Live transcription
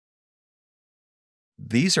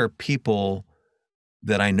these are people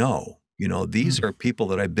that I know. These are people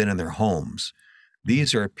that I've been in their homes.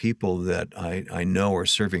 These are people that I know are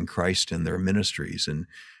serving Christ in their ministries, and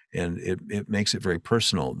it makes it very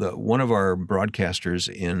personal. One of our broadcasters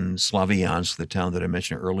in Slavyansk, the town that I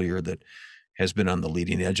mentioned earlier, that has been on the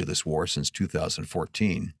leading edge of this war since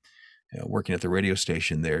 2014, working at the radio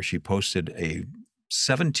station there, she posted a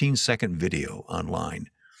 17-second video online.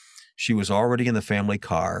 She was already in the family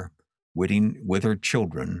car, waiting with her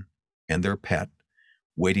children and their pet,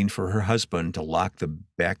 waiting for her husband to lock the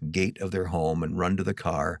back gate of their home and run to the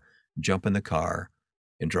car, jump in the car,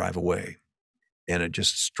 and drive away. And it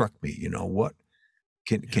just struck me, what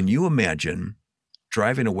can you imagine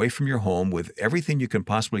driving away from your home with everything you can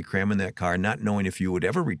possibly cram in that car, not knowing if you would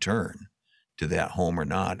ever return to that home or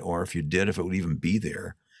not, or if you did, if it would even be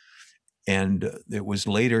there. And it was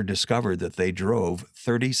later discovered that they drove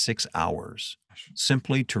 36 hours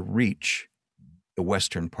simply to reach the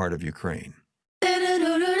western part of Ukraine.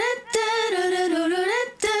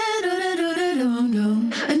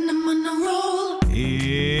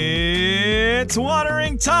 It's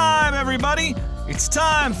watering time, everybody. It's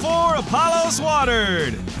time for Apollos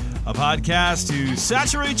Watered, a podcast to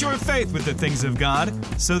saturate your faith with the things of God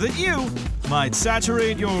so that you might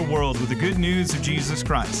saturate your world with the good news of Jesus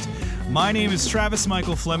Christ. My name is Travis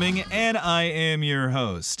Michael Fleming, and I am your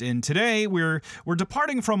host. And today we're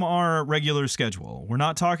departing from our regular schedule. We're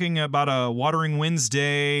not talking about a Watering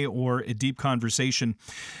Wednesday or a deep conversation,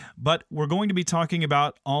 but we're going to be talking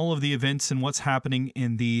about all of the events and what's happening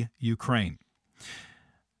in the Ukraine.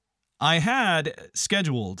 I had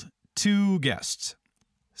scheduled two guests,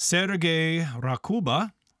 Sergei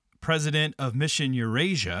Rakuba, president of Mission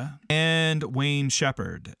Eurasia, and Wayne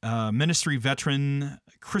Shepherd, ministry veteran,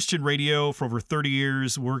 Christian radio for over 30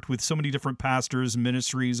 years, worked with so many different pastors and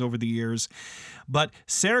ministries over the years. But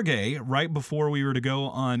Sergei, right before we were to go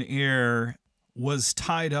on air, was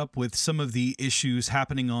tied up with some of the issues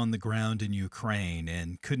happening on the ground in Ukraine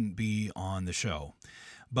and couldn't be on the show.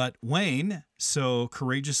 But Wayne so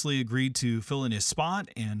courageously agreed to fill in his spot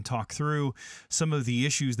and talk through some of the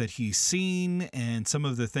issues that he's seen and some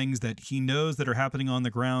of the things that he knows that are happening on the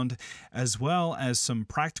ground, as well as some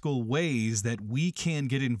practical ways that we can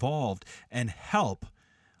get involved and help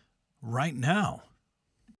right now.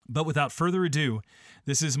 But without further ado,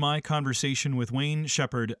 this is my conversation with Wayne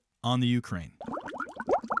Shepherd on the Ukraine.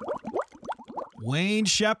 Wayne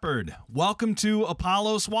Shepherd, welcome to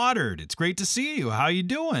Apollos Watered. It's great to see you. How you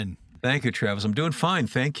doing? Thank you, Travis. I'm doing fine.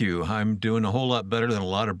 Thank you. I'm doing a whole lot better than a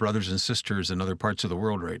lot of brothers and sisters in other parts of the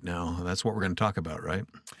world right now. That's what we're going to talk about, right?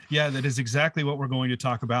 Yeah, that is exactly what we're going to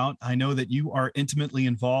talk about. I know that you are intimately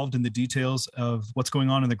involved in the details of what's going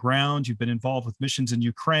on the ground. You've been involved with missions in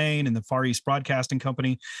Ukraine and the Far East Broadcasting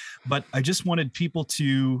Company. But I just wanted people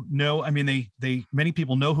to know, many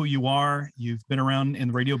people know who you are. You've been around in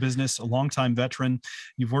the radio business, a longtime veteran.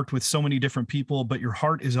 You've worked with so many different people, but your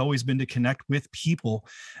heart has always been to connect with people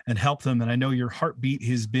and help them. And I know your heartbeat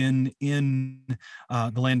has been in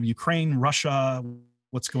the land of Ukraine, Russia,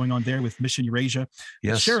 what's going on there with Mission Eurasia.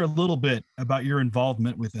 Yes. Share a little bit about your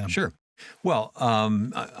involvement with them. Sure. Well,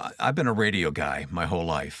 I've been a radio guy my whole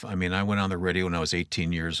life. I went on the radio when I was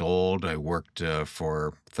 18 years old. I worked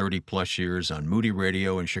for 30 plus years on Moody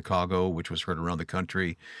Radio in Chicago, which was heard around the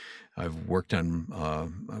country. I've worked on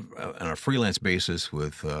a freelance basis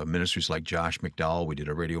with ministries like Josh McDowell. We did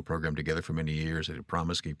a radio program together for many years. I did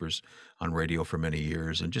Promise Keepers on radio for many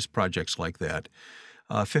years, and just projects like that.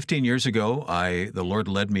 15 years ago, the Lord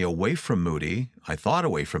led me away from Moody. I thought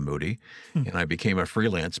away from Moody, and I became a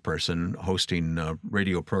freelance person hosting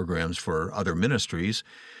radio programs for other ministries.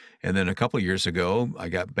 And then a couple of years ago, I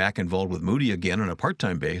got back involved with Moody again on a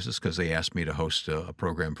part-time basis because they asked me to host a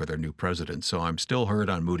program for their new president. So I'm still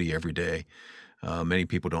heard on Moody every day. Many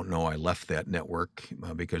people don't know I left that network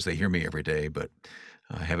because they hear me every day, but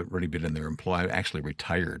I haven't really been in their employ. I actually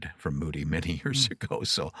retired from Moody many years ago.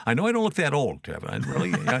 So I know I don't look that old, Kevin. I really,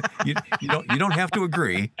 you don't have to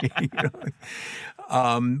agree.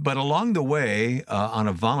 But along the way, on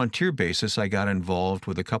a volunteer basis, I got involved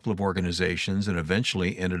with a couple of organizations and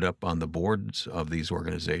eventually ended up on the boards of these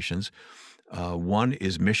organizations. One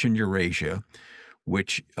is Mission Eurasia,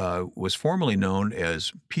 which was formerly known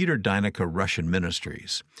as Peter Deinicke Russian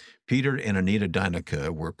Ministries. Peter and Anita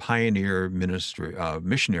Deinicke were pioneer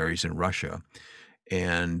missionaries in Russia.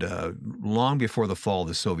 And long before the fall of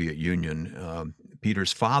the Soviet Union,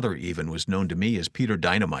 Peter's father even was known to me as Peter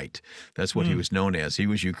Dynamite. That's what he was known as. He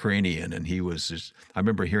was Ukrainian, and I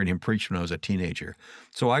remember hearing him preach when I was a teenager.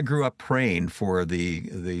 So I grew up praying for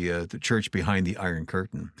the church behind the Iron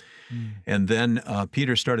Curtain. And then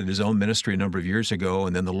Peter started his own ministry a number of years ago,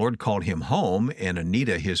 and then the Lord called him home, and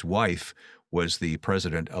Anita, his wife, was the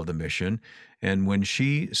president of the mission. And when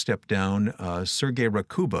she stepped down, Sergei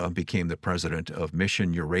Rakuba became the president of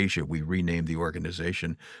Mission Eurasia. We renamed the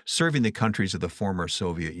organization, serving the countries of the former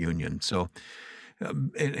Soviet Union. So,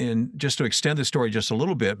 and just to extend the story just a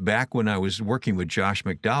little bit, back when I was working with Josh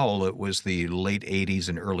McDowell, it was the late 80s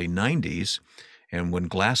and early 90s. And when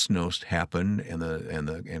Glasnost happened and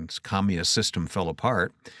the communist system fell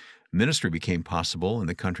apart, ministry became possible in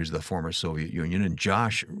the countries of the former Soviet Union. And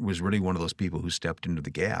Josh was really one of those people who stepped into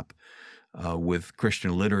the gap with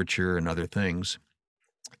Christian literature and other things.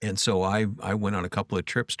 And so I went on a couple of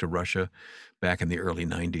trips to Russia back in the early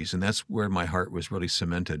 90s, and that's where my heart was really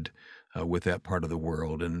cemented with that part of the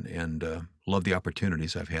world, and love the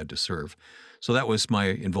opportunities I've had to serve. So that was my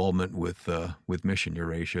involvement with Mission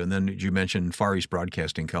Eurasia. And then you mentioned Far East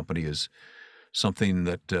Broadcasting Company is something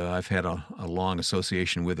that I've had a long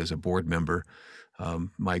association with as a board member.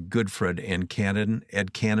 My good friend Ed Cannon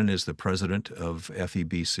is the president of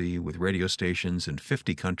FEBC with radio stations in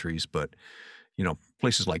 50 countries, but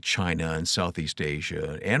places like China and Southeast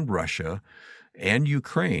Asia and Russia and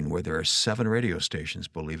Ukraine, where there are 7 radio stations,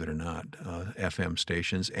 believe it or not, FM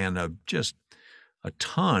stations, and just a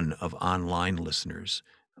ton of online listeners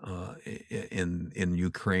in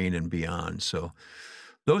Ukraine and beyond. So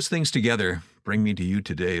those things together bring me to you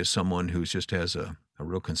today as someone who just has a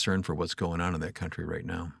real concern for what's going on in that country right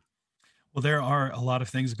now. Well, there are a lot of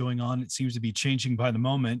things going on. It seems to be changing by the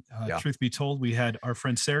moment. Yeah. Truth be told, we had our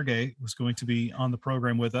friend Sergey was going to be on the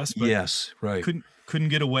program with us, but yes, right. couldn't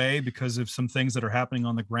get away because of some things that are happening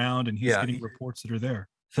on the ground, and he's getting reports that are there.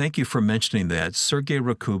 Thank you for mentioning that. Sergei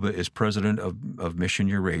Rakuba is president of Mission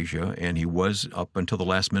Eurasia, and he was up until the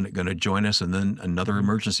last minute going to join us, and then another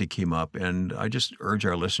emergency came up. And I just urge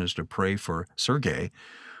our listeners to pray for Sergei,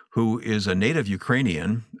 who is a native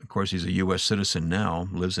Ukrainian. Of course, he's a U.S. citizen now,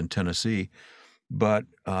 lives in Tennessee. But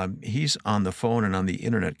he's on the phone and on the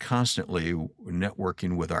internet constantly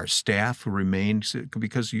networking with our staff who remains,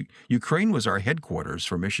 because Ukraine was our headquarters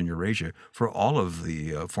for Mission Eurasia for all of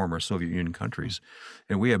the former Soviet Union countries.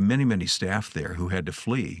 And we have many, many staff there who had to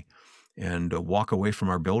flee and walk away from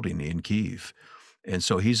our building in Kyiv. And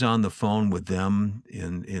so he's on the phone with them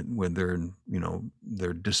when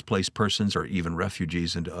they're displaced persons or even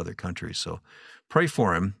refugees into other countries. So pray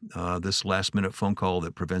for him. This last-minute phone call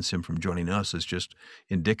that prevents him from joining us is just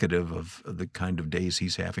indicative of the kind of days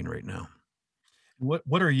he's having right now.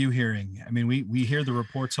 What are you hearing? I mean, we hear the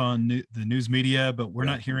reports on the news media, but we're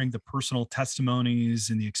not hearing the personal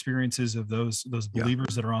testimonies and the experiences of those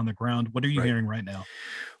believers that are on the ground. What are you hearing right now?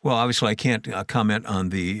 Well, obviously, I can't comment on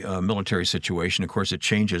the military situation. Of course, it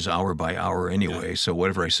changes hour by hour anyway. So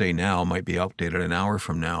whatever I say now might be outdated an hour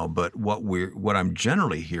from now. But what I'm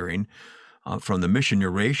generally hearing from the Mission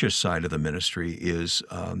Eurasia side of the ministry is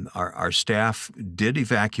our staff did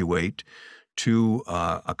evacuate to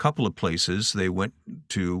a couple of places. They went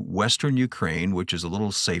to Western Ukraine, which is a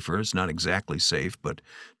little safer. It's not exactly safe, but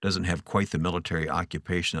doesn't have quite the military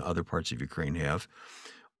occupation that other parts of Ukraine have.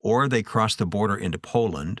 Or they crossed the border into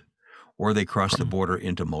Poland, or they crossed the border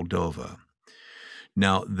into Moldova.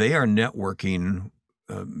 Now, they are networking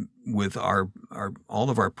with all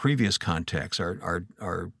of our previous contacts,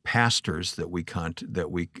 our pastors that we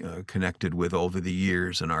connected with over the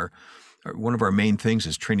years, and one of our main things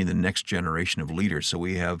is training the next generation of leaders. So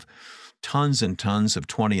we have tons and tons of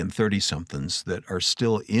 20 and 30-somethings that are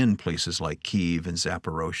still in places like Kyiv and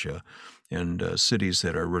Zaporozhye and cities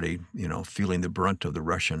that are really, feeling the brunt of the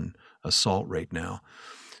Russian assault right now.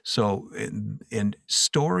 So, and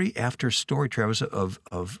story after story, Travis, of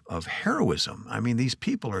heroism. I mean, these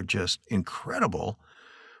people are just incredible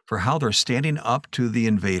for how they're standing up to the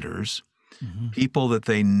invaders. Mm-hmm. People that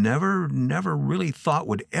they never really thought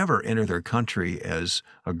would ever enter their country as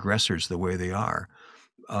aggressors the way they are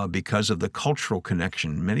because of the cultural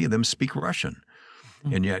connection. Many of them speak Russian.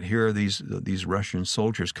 Mm-hmm. And yet here are these Russian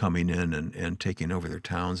soldiers coming in and taking over their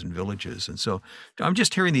towns and villages. And so I'm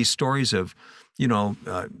just hearing these stories of,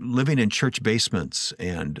 living in church basements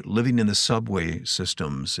and living in the subway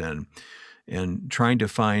systems and trying to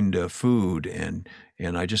find food. And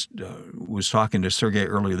I just was talking to Sergei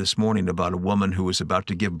earlier this morning about a woman who was about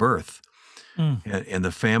to give birth. And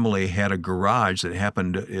the family had a garage that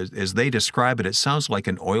happened, as they describe it, it sounds like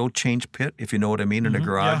an oil change pit, if you know what I mean, in a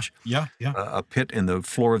garage. Yeah. A pit in the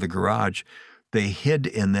floor of the garage. They hid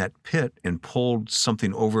in that pit and pulled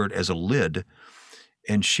something over it as a lid.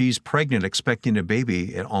 and she's pregnant, expecting a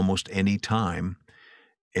baby at almost any time.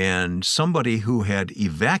 And somebody who had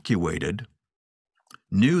evacuated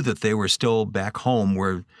knew that they were still back home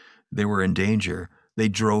where they were in danger. They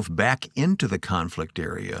drove back into the conflict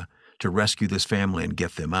area to rescue this family and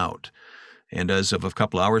get them out. And as of a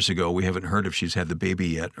couple hours ago, we haven't heard if she's had the baby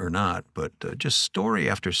yet or not, but just story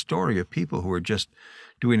after story of people who are just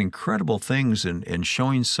doing incredible things and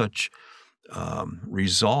showing such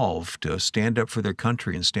resolve to stand up for their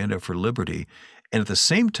country and stand up for liberty, and at the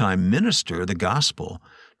same time minister the gospel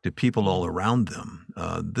to people all around them.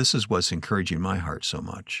 This is what's encouraging my heart so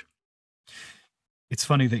much. It's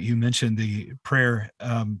funny that you mentioned the prayer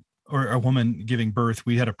or a woman giving birth.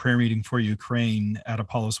 We had a prayer meeting for Ukraine at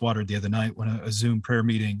Apollos Watered the other night, a Zoom prayer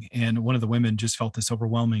meeting. And one of the women just felt this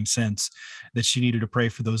overwhelming sense that she needed to pray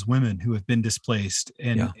for those women who have been displaced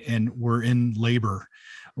and were in labor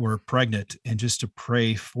or pregnant, and just to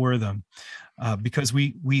pray for them. Because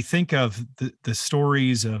we think of the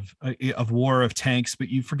stories of war, of tanks, but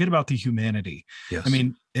you forget about the humanity. Yes. I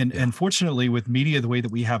mean, and fortunately with media the way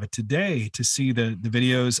that we have it today, to see the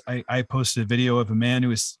videos, I posted a video of a man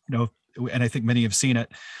who is, and I think many have seen it,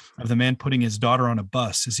 of the man putting his daughter on a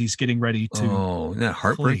bus as he's getting ready to. Oh, isn't that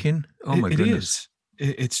heartbreaking? Oh my goodness. It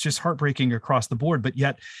is. It's just heartbreaking across the board. But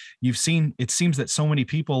yet it seems that so many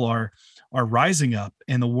people are rising up,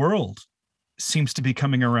 and the world seems to be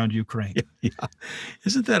coming around Ukraine. Yeah.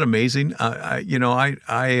 Isn't that amazing? I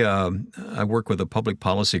work with a public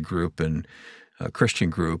policy group and a Christian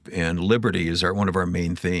group, and liberty is one of our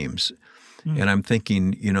main themes. And I'm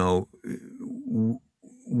thinking,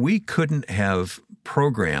 we couldn't have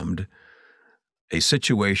programmed a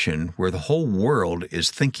situation where the whole world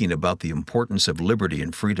is thinking about the importance of liberty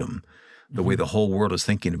and freedom the way the whole world is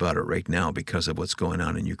thinking about it right now because of what's going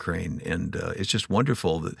on in Ukraine. And it's just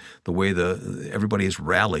wonderful that the way everybody has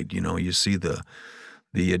rallied. You see the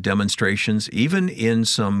demonstrations, even in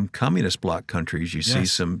some communist bloc countries, you see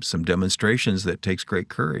some demonstrations that takes great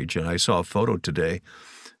courage. And I saw a photo today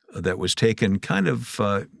that was taken kind of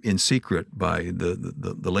in secret by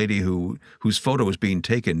the lady whose photo was being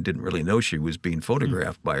taken, didn't really know she was being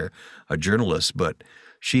photographed by a journalist, but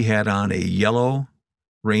she had on a yellow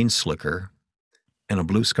rain slicker and a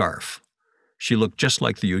blue scarf. She looked just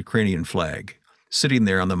like the Ukrainian flag, sitting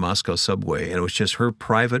there on the Moscow subway, and it was just her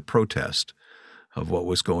private protest of what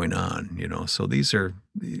was going on. So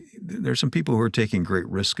there's some people who are taking great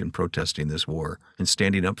risk in protesting this war and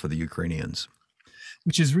standing up for the Ukrainians.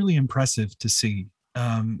 Which is really impressive to see,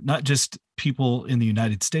 not just people in the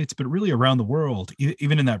United States, but really around the world.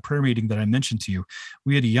 Even in that prayer meeting that I mentioned to you,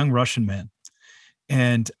 we had a young Russian man,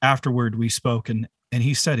 and afterward we spoke, and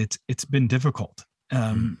he said it's been difficult.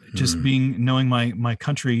 Just knowing my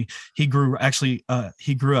country. He grew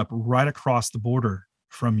up right across the border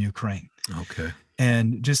from Ukraine. Okay.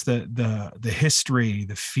 And just the history,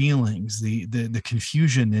 the feelings, the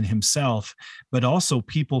confusion in himself, but also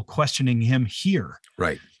people questioning him here.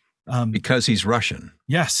 Right. Because he's Russian.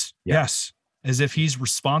 Yes. Yeah. Yes. As if he's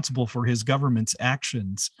responsible for his government's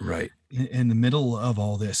actions. Right. In the middle of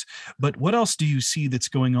all this. But what else do you see that's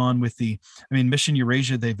going on with Mission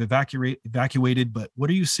Eurasia, they've evacuated, but what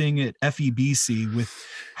are you seeing at FEBC with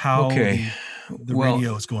how the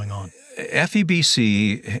radio is going on?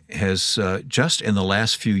 FEBC has just in the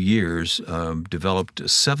last few years developed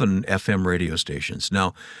 7 FM radio stations.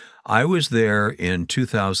 Now, I was there in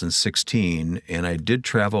 2016, and I did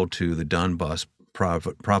travel to the Donbas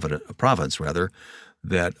province,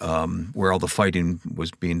 that where all the fighting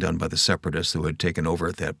was being done by the separatists who had taken over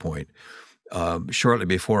at that point. Shortly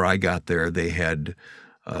before I got there, they had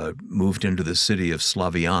moved into the city of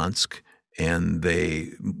Slavyansk, and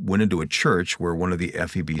they went into a church where one of the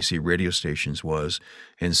FEBC radio stations was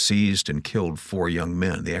and seized and killed 4 young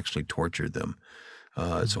men. They actually tortured them.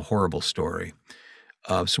 It's a horrible story.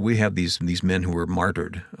 So we have these men who were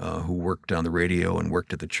martyred, who worked on the radio and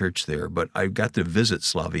worked at the church there. But I got to visit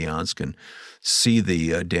Slavyansk and see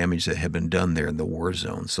the damage that had been done there in the war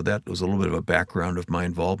zone. So that was a little bit of a background of my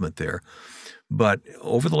involvement there. But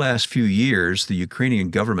over the last few years, the Ukrainian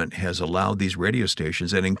government has allowed these radio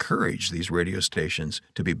stations and encouraged these radio stations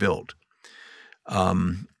to be built.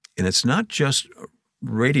 And it's not just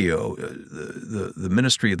radio, the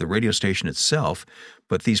ministry of the radio station itself,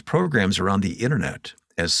 but these programs are on the internet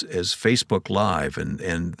as Facebook Live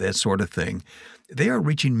and that sort of thing. They are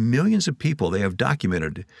reaching millions of people. They have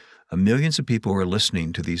documented millions of people who are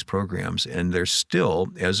listening to these programs, and they're still,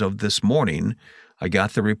 as of this morning, I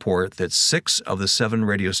got the report that 6 of the 7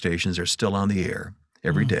 radio stations are still on the air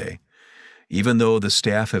every day. Even though the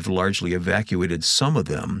staff have largely evacuated some of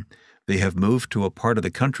them, they have moved to a part of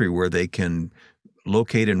the country where they can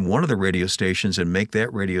locate in one of the radio stations and make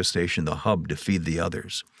that radio station the hub to feed the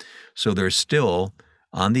others. So they're still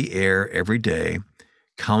on the air every day,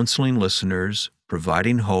 counseling listeners,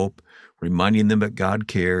 providing hope, reminding them that God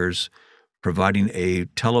cares, providing a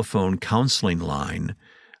telephone counseling line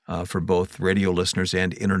for both radio listeners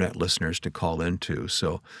and internet listeners to call into.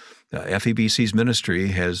 So FEBC's ministry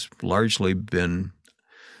has largely been,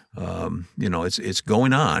 it's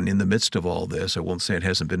going on in the midst of all this. I won't say it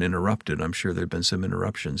hasn't been interrupted. I'm sure there have been some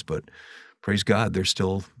interruptions, but praise God, they're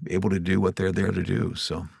still able to do what they're there to do.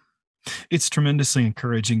 So it's tremendously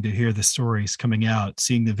encouraging to hear the stories coming out,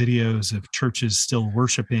 seeing the videos of churches still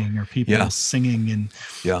worshiping or people singing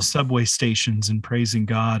in subway stations and praising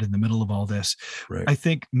God in the middle of all this. Right. I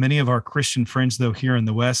think many of our Christian friends, though, here in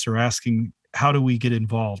the West are asking, how do we get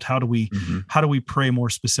involved? How do we pray more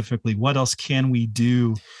specifically? What else can we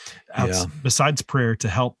do besides prayer to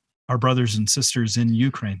help our brothers and sisters in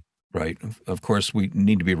Ukraine? Right. Of course, we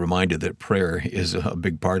need to be reminded that prayer is a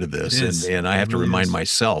big part of this. And I have to remind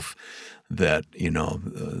myself that,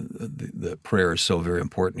 the prayer is so very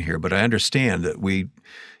important here. But I understand that we,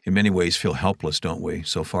 in many ways, feel helpless, don't we?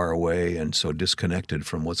 So far away and so disconnected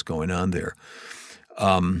from what's going on there.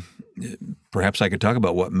 Perhaps I could talk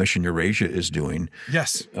about what Mission Eurasia is doing.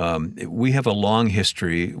 Yes. We have a long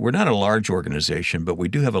history. We're not a large organization, but we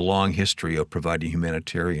do have a long history of providing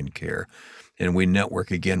humanitarian care. And we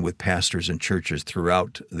network again with pastors and churches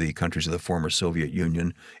throughout the countries of the former Soviet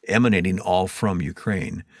Union, emanating all from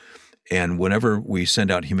Ukraine. And whenever we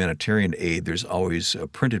send out humanitarian aid, there's always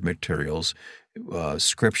printed materials,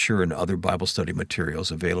 scripture and other Bible study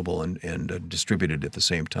materials available and distributed at the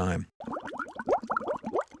same time.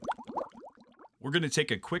 We're going to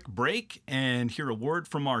take a quick break and hear a word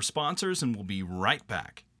from our sponsors, and we'll be right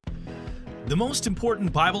back. The most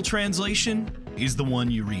important Bible translation is the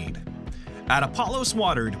one you read. At Apollos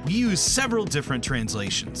Watered, we use several different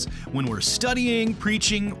translations when we're studying,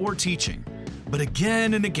 preaching, or teaching. But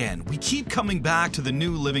again and again, we keep coming back to the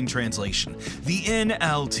New Living Translation, the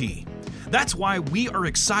NLT. That's why we are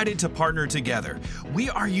excited to partner together. We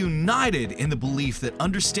are united in the belief that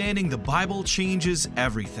understanding the Bible changes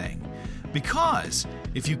everything. Because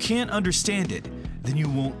if you can't understand it, then you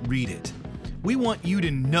won't read it. We want you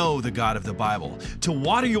to know the God of the Bible, to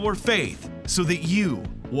water your faith so that you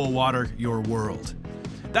will water your world.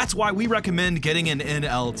 That's why we recommend getting an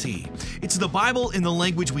NLT. It's the Bible in the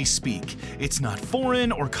language we speak. It's not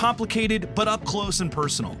foreign or complicated, but up close and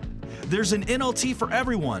personal. There's an NLT for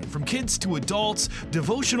everyone, from kids to adults,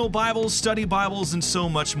 devotional Bibles, study Bibles, and so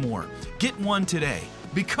much more. Get one today,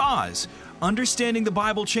 because understanding the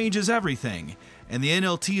Bible changes everything, and the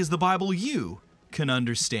NLT is the Bible you can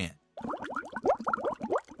understand.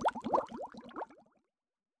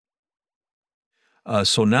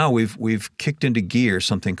 So now we've kicked into gear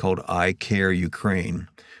something called I Care Ukraine,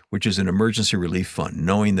 which is an emergency relief fund,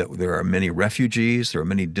 knowing that there are many refugees, there are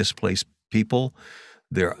many displaced people.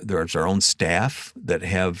 There's our own staff that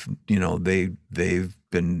have, they've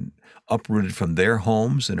been uprooted from their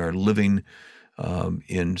homes and are living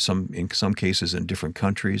in some cases in different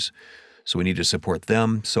countries. So we need to support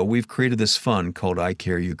them. So we've created this fund called I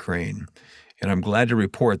Care Ukraine. And I'm glad to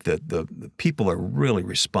report that the people are really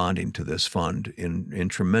responding to this fund in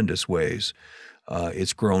tremendous ways.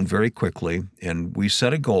 It's grown very quickly, and we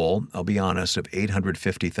set a goal, I'll be honest, of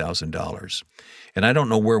 $850,000. And I don't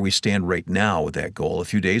know where we stand right now with that goal. A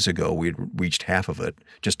few days ago, we had reached half of it,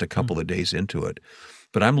 just a couple of days into it.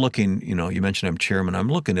 But I'm looking, you mentioned I'm chairman, I'm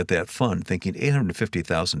looking at that fund thinking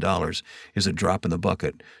 $850,000 is a drop in the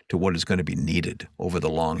bucket to what is going to be needed over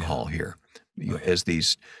the long haul here, as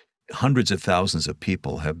these hundreds of thousands of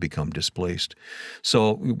people have become displaced.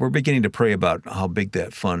 So we're beginning to pray about how big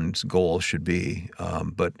that fund's goal should be.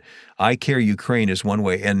 But I Care Ukraine is one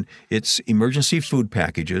way, and it's emergency food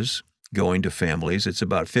packages going to families. It's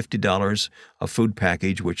about $50 a food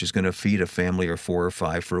package, which is going to feed a family or 4 or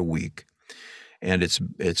 5 for a week. And it's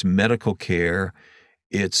medical care,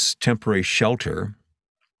 it's temporary shelter,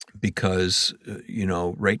 because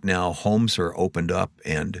right now homes are opened up,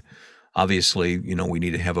 and obviously, we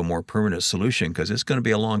need to have a more permanent solution because it's going to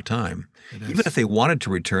be a long time. Even if they wanted to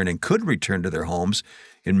return and could return to their homes,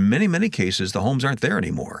 in many, many cases, the homes aren't there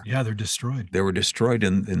anymore. Yeah, they're destroyed. They were destroyed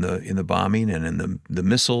in the bombing and in the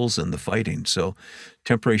missiles and the fighting. So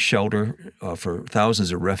temporary shelter for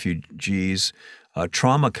thousands of refugees.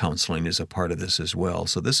 Trauma counseling is a part of this as well.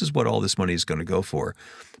 So this is what all this money is going to go for.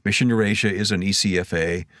 Mission Eurasia is an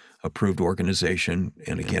ECFA-approved organization,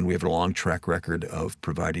 and again, we have a long track record of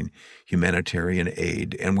providing humanitarian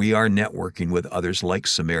aid, and we are networking with others like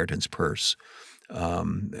Samaritan's Purse,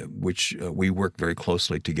 which we work very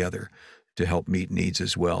closely together to help meet needs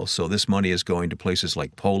as well. So this money is going to places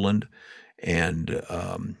like Poland and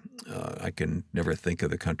I can never think of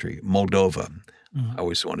the country, Moldova. I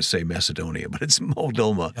always want to say Macedonia, but it's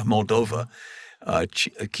Moldova. Yeah, Moldova.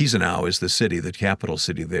 Chisinau is the city, the capital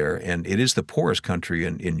city there, and it is the poorest country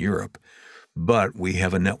in Europe. But we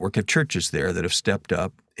have a network of churches there that have stepped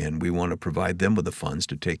up, and we want to provide them with the funds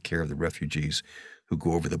to take care of the refugees who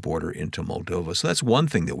go over the border into Moldova. So that's one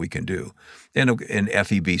thing that we can do. And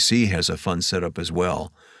FEBC has a fund set up as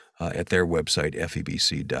well at their website,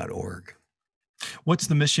 febc.org. What's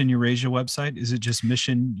the Mission Eurasia website? Is it just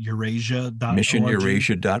missioneurasia.org?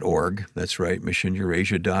 Missioneurasia.org. That's right,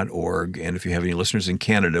 missioneurasia.org. And if you have any listeners in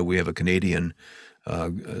Canada, we have a Canadian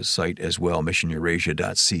site as well,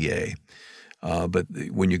 missioneurasia.ca. But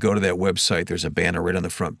when you go to that website, there's a banner right on the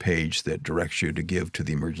front page that directs you to give to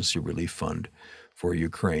the Emergency Relief Fund for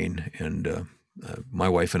Ukraine. And my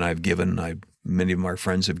wife and I have given. Many of our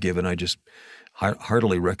friends have given. I just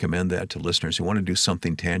heartily recommend that to listeners who want to do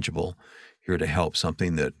something tangible here to help,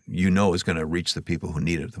 something that is going to reach the people who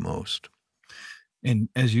need it the most. And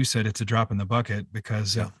as you said, it's a drop in the bucket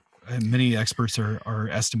because many experts are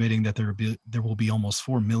estimating that there will be almost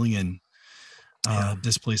 4 million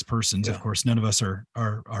displaced persons. Of course, none of us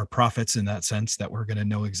are prophets in that sense that we're going to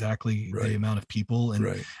know exactly the amount of people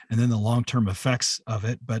and then the long-term effects of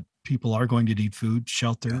it. But people are going to need food,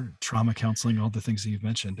 shelter, trauma counseling, all the things that you've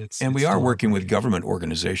mentioned. We are working with government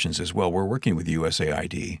organizations as well. We're working with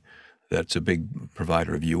USAID. That's a big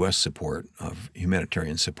provider of U.S. support, of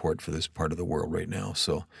humanitarian support for this part of the world right now.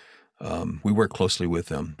 So we work closely with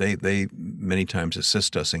them. They many times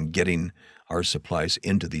assist us in getting our supplies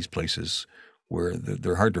into these places where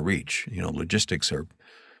they're hard to reach. Logistics are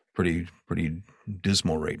pretty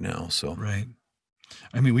dismal right now. So right.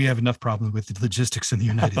 I mean, we have enough problems with the logistics in the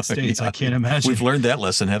United States. I can't imagine. We've learned that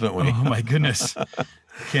lesson, haven't we? Oh my goodness.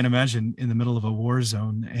 I can't imagine in the middle of a war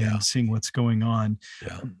zone and seeing what's going on.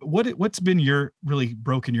 Yeah. What's been really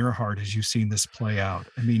broken your heart as you've seen this play out?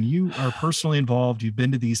 I mean, you are personally involved. You've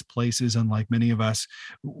been to these places, unlike many of us.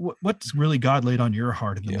 What's really God laid on your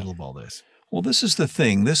heart in the middle of all this? Well, this is the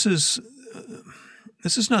thing. This is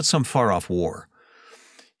not some far off war.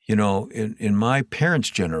 In my parents'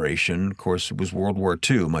 generation, of course, it was World War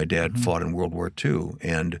II. My dad fought in World War II,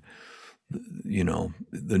 and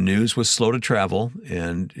the news was slow to travel,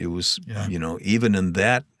 and it was, even in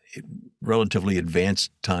that relatively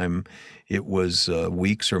advanced time, it was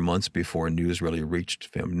weeks or months before news really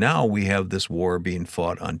reached them. Now we have this war being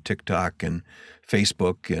fought on TikTok and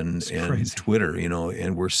Facebook and Twitter,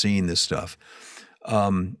 and we're seeing this stuff.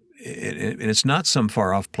 And it's not some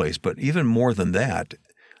far off place, but even more than that,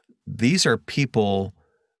 these are people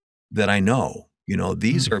that I know.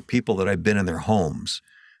 These are people that I've been in their homes.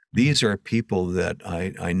 These are people that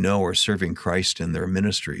I know are serving Christ in their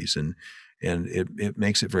ministries, and it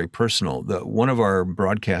makes it very personal. One of our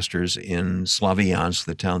broadcasters in Slavyansk,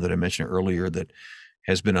 the town that I mentioned earlier, that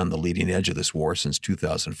has been on the leading edge of this war since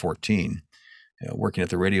 2014, working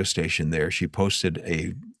at the radio station there, she posted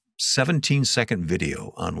a 17-second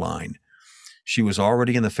video online. She was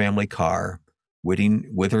already in the family car, waiting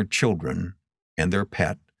with her children and their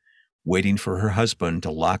pet, waiting for her husband to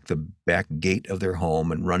lock the back gate of their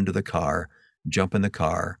home and run to the car, jump in the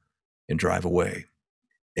car, and drive away.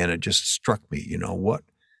 And it just struck me, what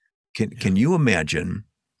can you imagine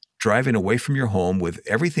driving away from your home with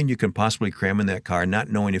everything you can possibly cram in that car, not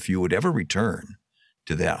knowing if you would ever return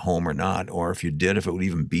to that home or not, or if you did, if it would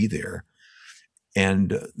even be there.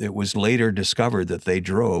 And it was later discovered that they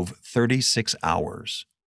drove 36 hours.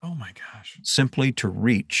 Oh my gosh. Simply to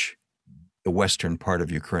reach the western part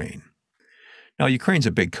of Ukraine. Now, Ukraine's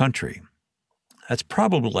a big country. That's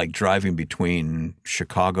probably like driving between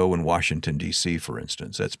Chicago and Washington, D.C., for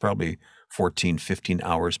instance. That's probably 14, 15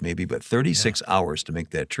 hours maybe, but 36 hours to make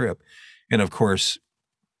that trip. And of course,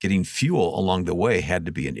 getting fuel along the way had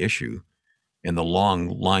to be an issue. And the long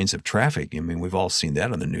lines of traffic, I mean, we've all seen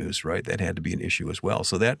that on the news, right? That had to be an issue as well.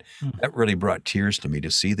 So that really brought tears to me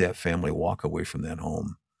to see that family walk away from that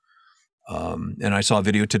home. And I saw a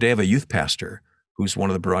video today of a youth pastor who's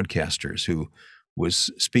one of the broadcasters who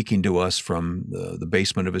was speaking to us from the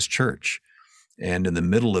basement of his church. And in the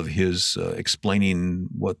middle of his explaining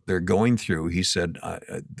what they're going through, he said,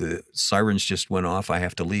 the sirens just went off, I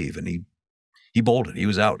have to leave. And he bolted. He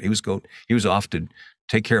was out. He was off to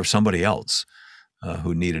take care of somebody else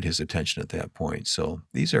who needed his attention at that point. So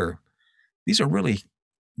these are really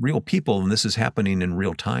real people, and this is happening in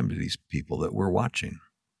real time to these people that we're watching.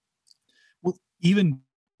 Well, even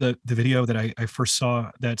the video that I first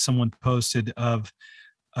saw that someone posted of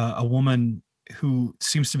a woman who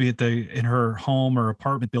seems to be in her home or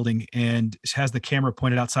apartment building and has the camera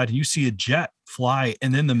pointed outside, and you see a jet fly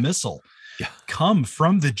and then the missile come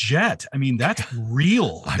from the jet. I mean, that's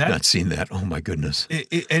real. I've not seen that. Oh my goodness.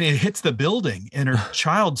 And it hits the building and her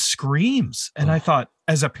child screams. And I thought,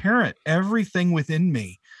 as a parent, everything within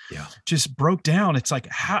me just broke down. It's like,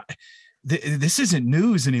 how this isn't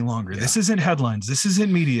news any longer. This isn't headlines. This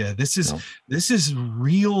isn't media. This is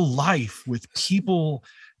real life with people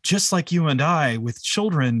just like you and I, with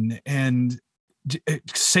children, and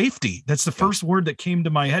safety. That's the first word that came to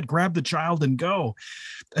my head. Grab the child and go.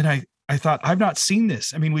 And I thought, I've not seen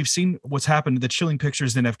this. I mean, we've seen what's happened, the chilling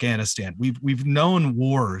pictures in Afghanistan. We've known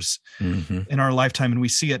wars in our lifetime, and we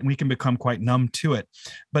see it and we can become quite numb to it.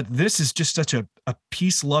 But this is just such a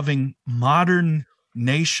peace-loving modern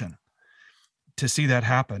nation. To see that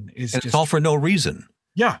happen is it's all for no reason.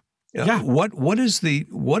 Yeah. What is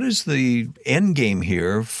the end game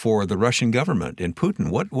here for the Russian government and Putin?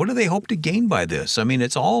 What do they hope to gain by this? I mean,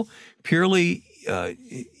 it's all purely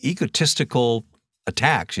egotistical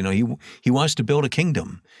attacks. You know, he wants to build a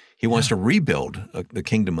kingdom. He wants to rebuild the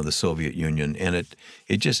kingdom of the Soviet Union, and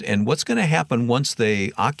and what's going to happen once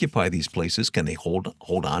they occupy these places? Can they hold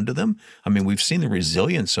on to them? I mean, we've seen the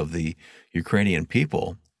resilience of the Ukrainian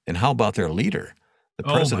people, and how about their leader? The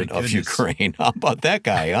president of Ukraine. How about that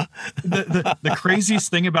guy, huh? the craziest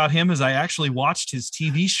thing about him is I actually watched his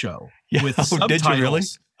TV show with subtitles. Did you really?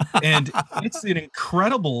 And it's an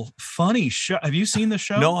incredible, funny show. Have you seen the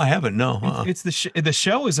show? No, I haven't. No. It's the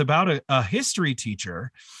show is about a history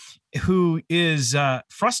teacher who is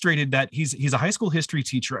frustrated that he's a high school history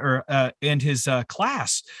teacher, and his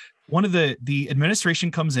class. One of the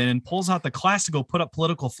administration comes in and pulls out the class to go put up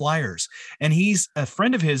political flyers. And a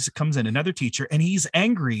friend of his comes in, another teacher, and he's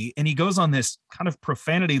angry. And he goes on this kind of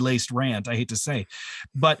profanity laced rant, I hate to say,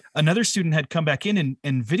 but another student had come back in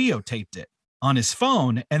and videotaped it on his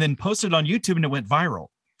phone and then posted it on YouTube, and it went viral.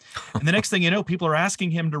 And the next thing you know, people are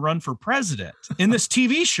asking him to run for president in this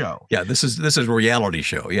TV show. Yeah, this is a reality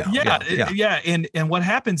show. Yeah. And what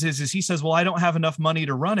happens is he says, well, I don't have enough money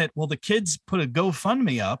to run it. Well, the kids put a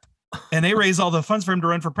GoFundMe up, and they raise all the funds for him to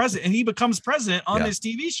run for president, and he becomes president on this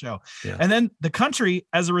TV show. Yeah. And then the country,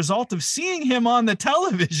 as a result of seeing him on the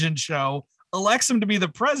television show, elects him to be the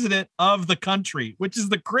president of the country, which is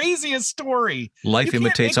the craziest story. Life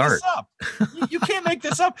imitates art. You can't make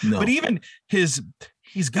this up. No. But even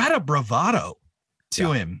he's got a bravado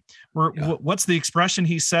to him. What's the expression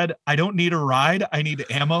he said? I don't need a ride. I need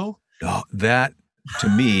ammo. Oh, that to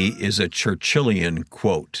me is a Churchillian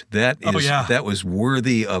quote. That was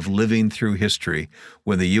worthy of living through history.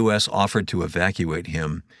 When the U.S. offered to evacuate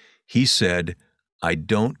him, he said,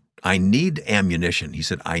 I need ammunition. He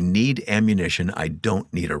said, I need ammunition. I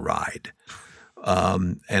don't need a ride.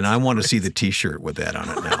 And I want to see the T-shirt with that on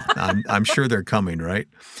it now. I'm sure they're coming, right?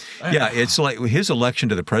 Yeah, it's like his election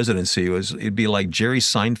to the presidency it'd be like Jerry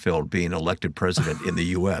Seinfeld being elected president in the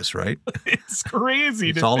U.S., right? It's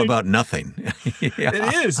crazy. It's all about nothing.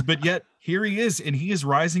 It is, but yet here he is, and he is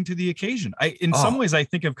rising to the occasion. In some ways, I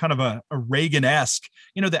think of kind of a Reagan-esque,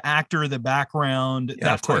 the actor, the background,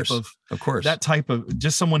 of course, that type of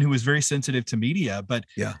just someone who was very sensitive to media. But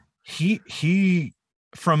he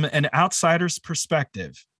from an outsider's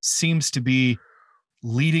perspective, seems to be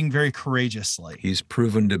leading very courageously. He's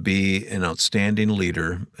proven to be an outstanding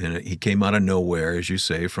leader, and he came out of nowhere, as you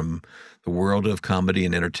say, from the world of comedy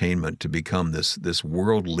and entertainment to become this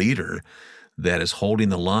world leader that is holding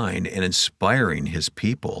the line and inspiring his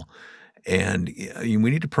people. And we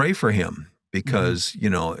need to pray for him because, you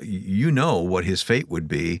know what his fate would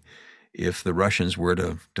be if the Russians were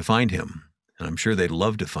to find him. And I'm sure they'd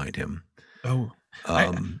love to find him. Oh,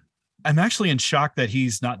 I'm actually in shock that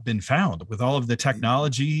he's not been found with all of the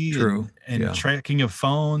technology and tracking of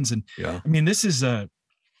phones. And I mean, this is a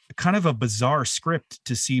kind of a bizarre script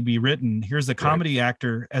to see be written. Here's the comedy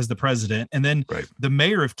actor as the president. And then the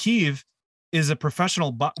mayor of Kyiv is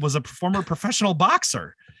was a former professional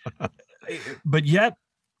boxer, but yet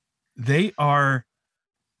they are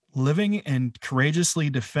living and courageously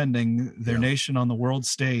defending their nation on the world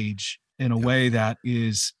stage in a way that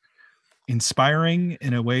is inspiring,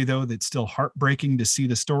 in a way though that's still heartbreaking to see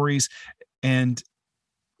the stories. And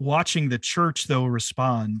watching the church though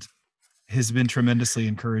respond has been tremendously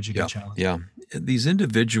encouraging and challenging. Yeah. These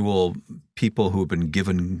individual people who have been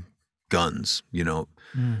given guns,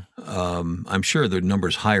 I'm sure the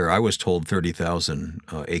number's higher. I was told 30,000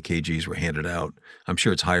 AKGs were handed out. I'm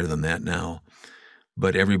sure it's higher than that now.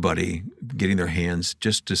 But everybody getting their hands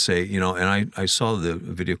just to say, and I saw the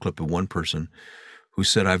video clip of one person who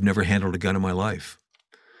said, I've never handled a gun in my life.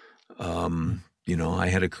 I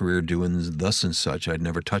had a career doing thus and such. I'd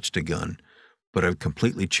never touched a gun. but I've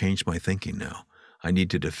completely changed my thinking now. I need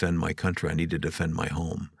to defend my country. I need to defend my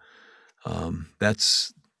home.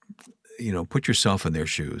 That's, put yourself in their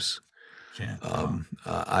shoes. Yeah.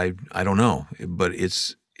 I don't know, but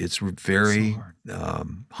it's very hard.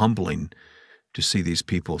 humbling to see these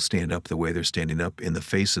people stand up the way they're standing up in the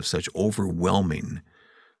face of such overwhelming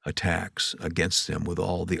attacks against them with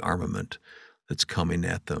all the armament that's coming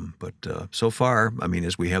at them. But so far,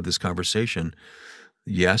 as we have this conversation,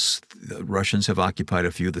 yes, the Russians have occupied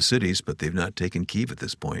a few of the cities, but they've not taken Kyiv at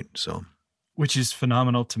this point. So, which is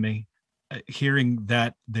phenomenal to me, hearing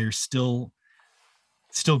that they're still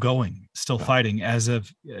going, still fighting as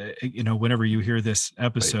of, whenever you hear this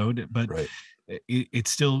episode, but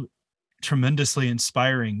it's still tremendously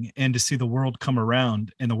inspiring, and to see the world come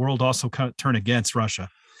around and the world also turn against Russia.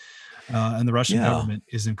 And the Russian government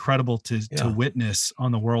is incredible to witness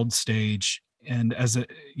on the world stage. And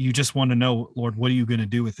you just want to know, Lord, what are you going to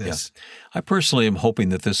do with this? Yeah. I personally am hoping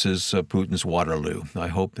that this is Putin's Waterloo. I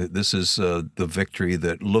hope that this is the victory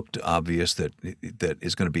that looked obvious that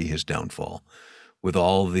is going to be his downfall. With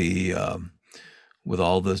all the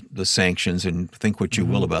sanctions, and think what you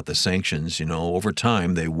will about the sanctions, over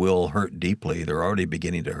time they will hurt deeply. They're already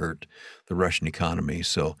beginning to hurt the Russian economy.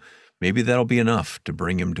 So maybe that'll be enough to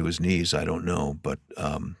bring him to his knees. I don't know, but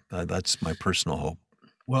that's my personal hope.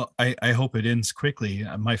 Well, I hope it ends quickly.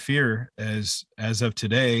 My fear, as of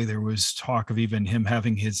today, there was talk of even him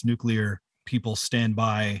having his nuclear people stand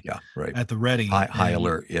by at the ready. High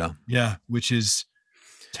alert, Yeah, which is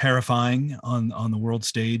terrifying on the world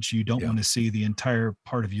stage. You don't want to see the entire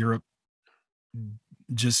part of Europe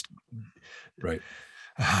just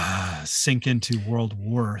sink into World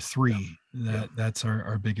War III. That's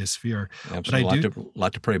our biggest fear. Absolutely. But a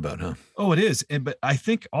lot to pray about, huh? Oh, it is. But I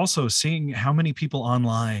think also seeing how many people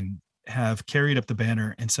online have carried up the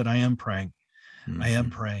banner and said, I am praying. I am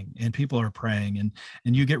praying, and people are praying,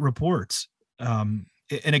 and you get reports.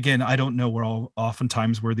 And again, I don't know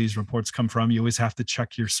oftentimes where these reports come from. You always have to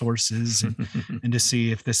check your sources and to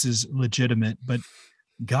see if this is legitimate. But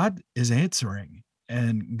God is answering,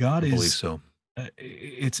 and God is. I believe so.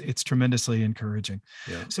 It's tremendously encouraging.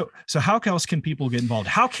 Yeah. So how else can people get involved?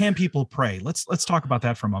 How can people pray? Let's talk about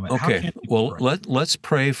that for a moment. Okay. Well, let's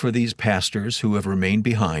pray for these pastors who have remained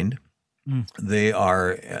behind. They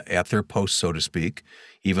are at their post, so to speak,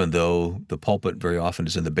 even though the pulpit very often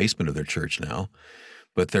is in the basement of their church now.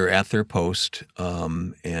 But they're at their post,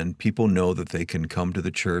 and people know that they can come to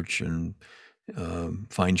the church and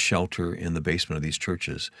find shelter in the basement of these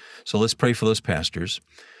churches. So let's pray for those pastors.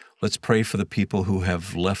 Let's pray for the people who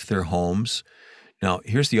have left their homes. Now,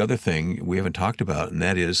 here's the other thing we haven't talked about, and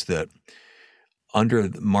that is that under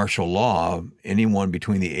martial law, anyone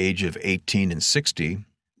between the age of 18 and 60,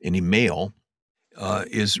 any male,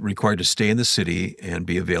 is required to stay in the city and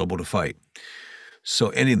be available to fight. So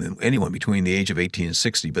anyone between the age of 18 and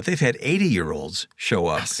 60, but they've had 80-year-olds show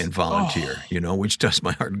up and volunteer, which does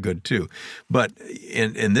my heart good too. But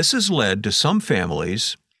and this has led to some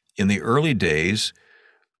families in the early days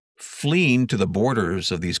fleeing to the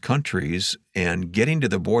borders of these countries and getting to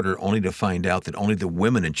the border only to find out that only the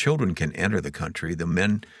women and children can enter the country. The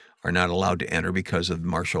men are not allowed to enter because of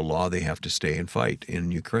martial law. They have to stay and fight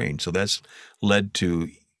in Ukraine. So that's led to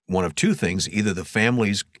one of two things. Either the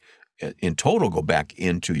families in total go back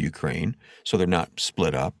into Ukraine, so they're not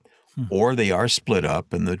split up, or they are split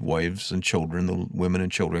up and the wives and children, the women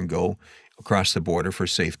and children go across the border for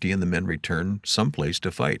safety and the men return someplace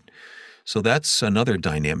to fight. So that's another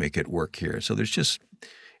dynamic at work here. So there's just,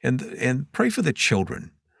 and pray for the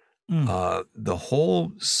children. The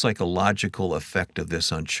whole psychological effect of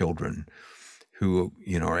this on children who,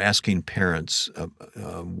 are asking parents,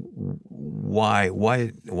 why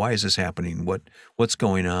is this happening? What's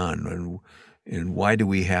going on? And why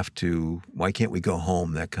can't we go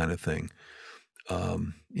home? That kind of thing.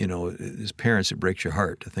 As parents, it breaks your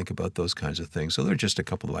heart to think about those kinds of things. So they're just a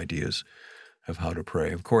couple of ideas of how to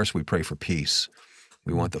pray. Of course, we pray for peace.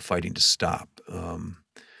 We want the fighting to stop.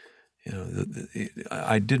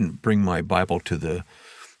 I didn't bring my Bible to the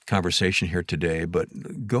conversation here today,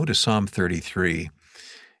 but go to Psalm 33,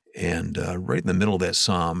 and right in the middle of that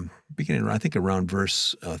psalm, beginning I think around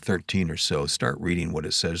verse 13 or so, start reading what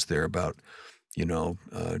it says there about, no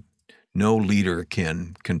leader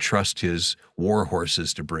can trust his war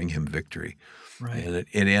horses to bring him victory. Right. And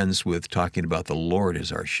it ends with talking about the Lord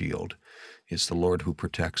is our shield. It's the Lord who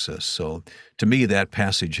protects us. So to me, that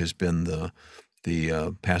passage has been the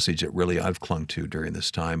passage that really I've clung to during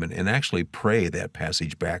this time, and actually pray that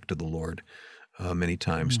passage back to the Lord many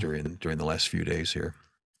times during the last few days here.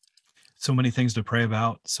 so many things to pray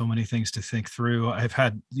about, so many things to think through. I've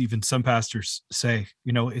had even some pastors say,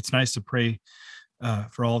 it's nice to pray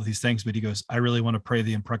for all of these things, but he goes, I really want to pray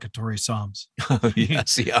the imprecatory Psalms.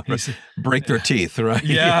 Yes, yeah. Break their teeth, right?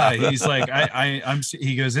 Yeah, he's like,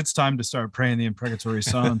 he goes, it's time to start praying the imprecatory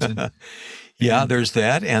Psalms. And there's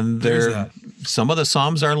that, and some of the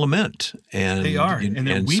Psalms are lament, and they are, and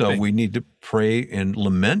they're weeping. So we need to pray and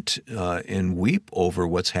lament and weep over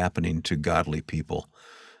what's happening to godly people.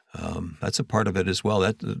 That's a part of it as well.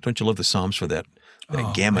 Don't you love the Psalms for that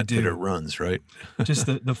gamut that it runs, right? Just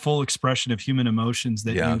the full expression of human emotions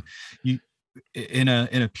that you in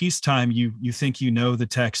a peacetime, you think the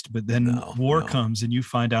text, but then war comes and you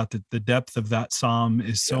find out that the depth of that Psalm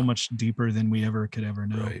is so much deeper than we could ever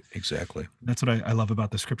know. Right, exactly. That's what I love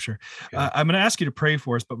about the scripture. Yeah. I'm going to ask you to pray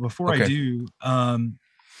for us, but before I do,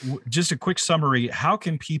 just a quick summary. How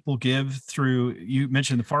can people give through, you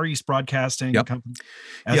mentioned the Far East Broadcasting Company?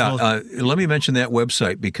 Let me mention that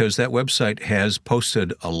website, because that website has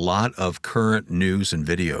posted a lot of current news and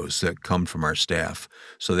videos that come from our staff.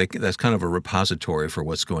 So that's kind of a repository for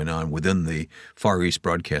what's going on within the Far East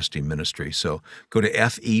Broadcasting Ministry. So go to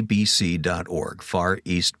febc.org, Far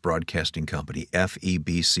East Broadcasting Company,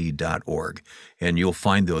 febc.org, and you'll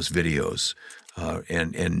find those videos.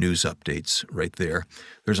 And news updates right there.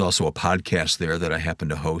 There's also a podcast there that I happen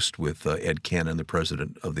to host with Ed Cannon, the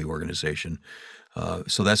president of the organization.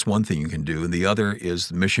 So that's one thing you can do. And the other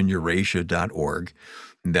is missioneurasia.org.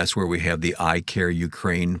 And that's where we have the I Care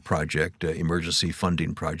Ukraine project, emergency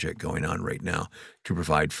funding project going on right now to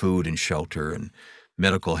provide food and shelter and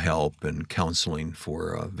medical help and counseling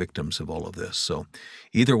for victims of all of this. So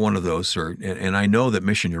either one of those and I know that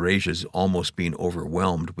Mission Eurasia is almost being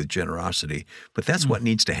overwhelmed with generosity, but that's what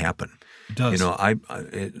needs to happen. It does.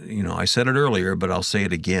 I said it earlier, but I'll say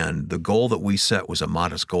it again. The goal that we set was a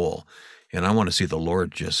modest goal. And I want to see the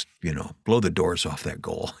Lord just, blow the doors off that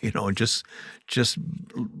goal, and just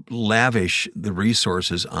lavish the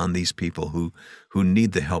resources on these people who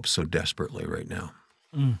need the help so desperately right now.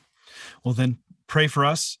 Well, then pray for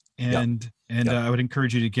us, and I would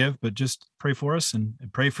encourage you to give, but just pray for us and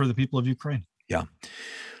pray for the people of Ukraine. Yeah.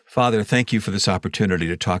 Father, thank you for this opportunity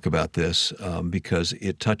to talk about this because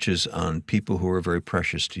it touches on people who are very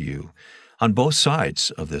precious to you. On both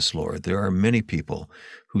sides of this, Lord, there are many people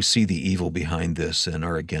who see the evil behind this and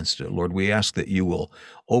are against it. Lord, we ask that you will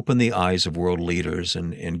open the eyes of world leaders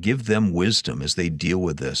and give them wisdom as they deal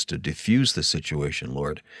with this to diffuse the situation,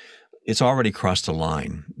 Lord. It's already crossed a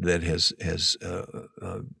line that has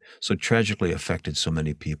so tragically affected so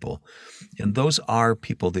many people. And those are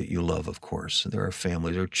people that you love, of course. There are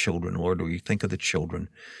families, there are children. Lord, we think of the children.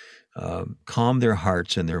 Calm their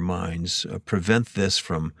hearts and their minds. Prevent this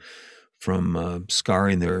from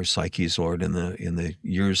scarring their psyches, Lord, in the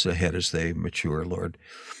years ahead as they mature, Lord.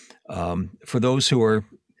 For those who are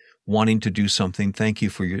wanting to do something, thank you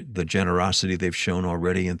for the generosity they've shown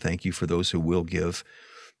already, and thank you for those who will give.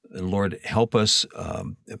 Lord, help us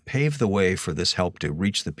pave the way for this help to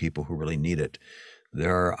reach the people who really need it.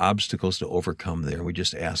 There are obstacles to overcome there. We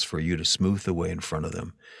just ask for you to smooth the way in front of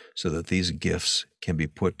them so that these gifts can be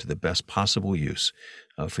put to the best possible use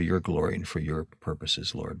for your glory and for your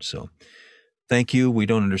purposes, Lord. So thank you. We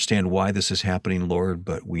don't understand why this is happening, Lord,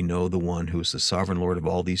 but we know the one who is the sovereign Lord of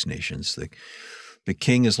all these nations. The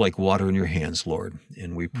King is like water in your hands, Lord,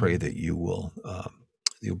 and we pray that you will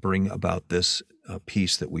you'll bring about this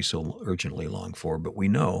peace that we so urgently long for. But we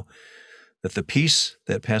know that the peace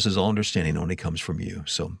that passes all understanding only comes from you.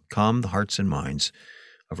 So calm the hearts and minds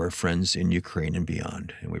of our friends in Ukraine and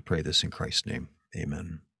beyond. And we pray this in Christ's name.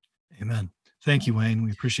 Amen. Amen. Thank you, Wayne.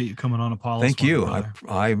 We appreciate you coming on Apollos. Thank you.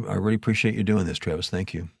 I really appreciate you doing this, Travis.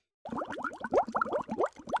 Thank you.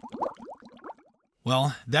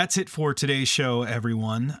 Well, that's it for today's show,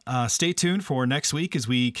 everyone. Stay tuned for next week as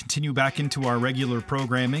we continue back into our regular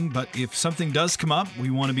programming. But if something does come up,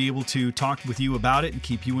 we want to be able to talk with you about it and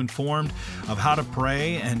keep you informed of how to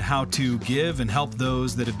pray and how to give and help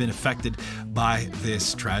those that have been affected by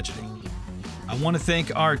this tragedy. I want to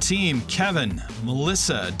thank our team, Kevin,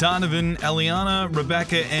 Melissa, Donovan, Eliana,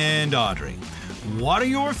 Rebecca, and Audrey. Water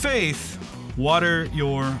your faith, water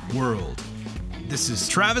your world. This is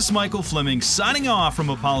Travis Michael Fleming signing off from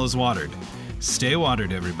Apollos Watered. Stay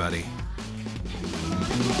watered, everybody.